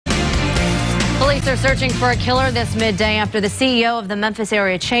Police are searching for a killer this midday after the CEO of the Memphis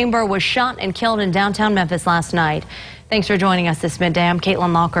area chamber was shot and killed in downtown Memphis last night. Thanks for joining us this midday. I'm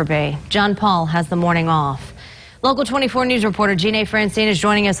Caitlin Lockerbie. John Paul has the morning off. Local 24 News reporter Jeanne Francine is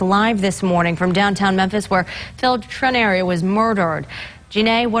joining us live this morning from downtown Memphis, where Phil Trenary was murdered.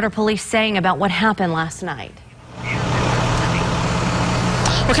 Jeanne, what are police saying about what happened last night?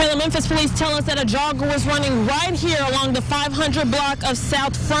 Okay, the Memphis police tell us that a jogger was running right here along the 500 block of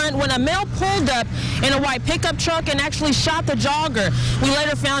South Front when a male pulled up in a white pickup truck and actually shot the jogger. We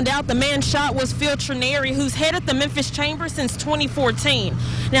later found out the man shot was Phil Trenary, who's headed the Memphis Chamber since 2014.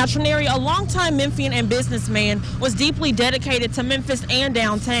 Now, Trenary, a longtime Memphian and businessman, was deeply dedicated to Memphis and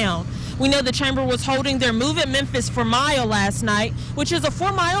downtown. We know the Chamber was holding their Move It Memphis for Mile last night, which is a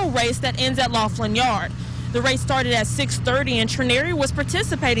 4-mile race that ends at Laughlin Yard. The race started at 6:30 and Trenary was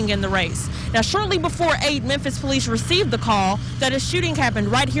participating in the race. Now, shortly before 8, Memphis police received the call that a shooting happened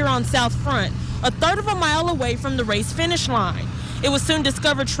right here on South Front, a third of a mile away from the race finish line. It was soon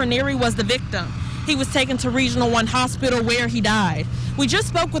discovered Trenary was the victim. He was taken to Regional 1 Hospital where he died. We just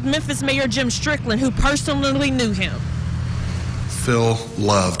spoke with Memphis Mayor Jim Strickland, who personally knew him. Phil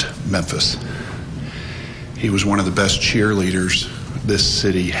loved Memphis. He was one of the best cheerleaders this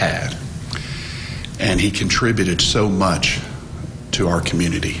city had. And he contributed so much to our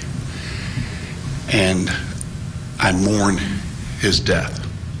community. And I mourn his death.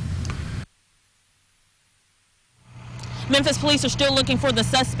 Memphis police are still looking for the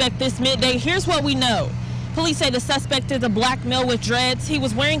suspect this midday. Here's what we know. Police say the suspect is a black male with dreads. He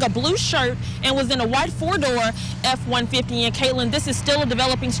was wearing a blue shirt and was in a white 4-door F-150. And Caitlin, this is still a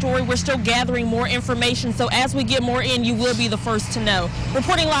developing story. We're still gathering more information. So as we get more in, you will be the first to know.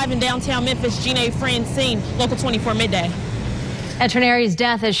 Reporting live in downtown Memphis, Jeanne Francine, Local 24 Midday. Trenary's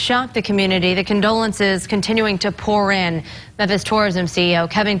death has shocked the community. The condolences continuing to pour in. Memphis Tourism CEO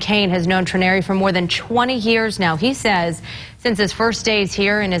Kevin Kane has known Trenary for more than 20 years now. He says since his first days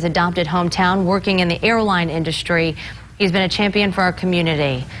here in his adopted hometown, working in the airline industry, he's been a champion for our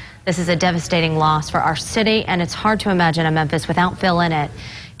community. This is a devastating loss for our city, and it's hard to imagine a Memphis without Phil in it.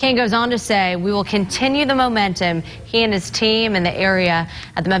 Kane goes on to say, we will continue the momentum he and his team in the area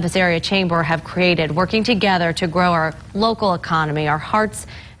at the Memphis Area Chamber have created, working together to grow our local economy. Our hearts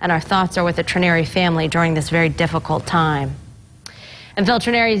and our thoughts are with the Trenary family during this very difficult time. And Phil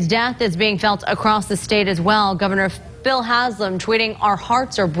Trenary's death is being felt across the state as well. Governor Phil Haslam tweeting, our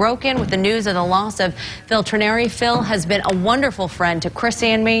hearts are broken with the news of the loss of Phil Trenary. Phil has been a wonderful friend to Chrissy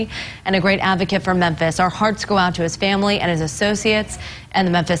and me and a great advocate for Memphis. Our hearts go out to his family and his associates and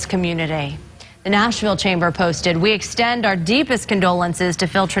the Memphis community. The Nashville Chamber posted, we extend our deepest condolences to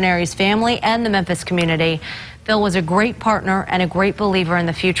Phil Trenary's family and the Memphis community. Phil was a great partner and a great believer in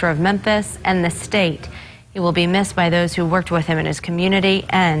the future of Memphis and the state. He will be missed by those who worked with him in his community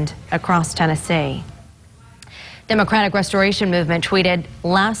and across Tennessee. Democratic Restoration Movement tweeted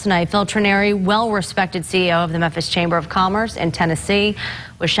last night, Phil Trenary, well-respected CEO of the Memphis Chamber of Commerce in Tennessee,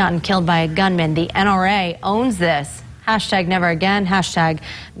 was shot and killed by a gunman. The NRA owns this. Hashtag never again. Hashtag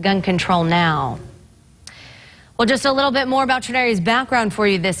gun control now. Well, just a little bit more about Trenary's background for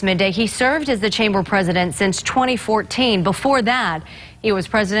you this midday. He served as the chamber president since 2014. Before that, he was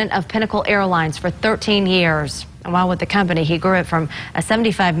president of Pinnacle Airlines for 13 years. And while with the company, he grew it from a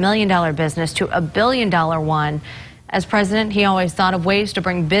 $75 million business to a $1 billion one. As president, he always thought of ways to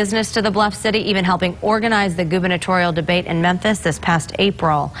bring business to the Bluff City, even helping organize the gubernatorial debate in Memphis this past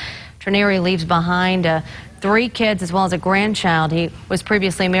April. Trenary leaves behind 3 kids as well as a grandchild. He was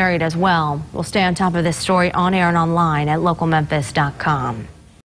previously married as well. We'll stay on top of this story on air and online at localmemphis.com.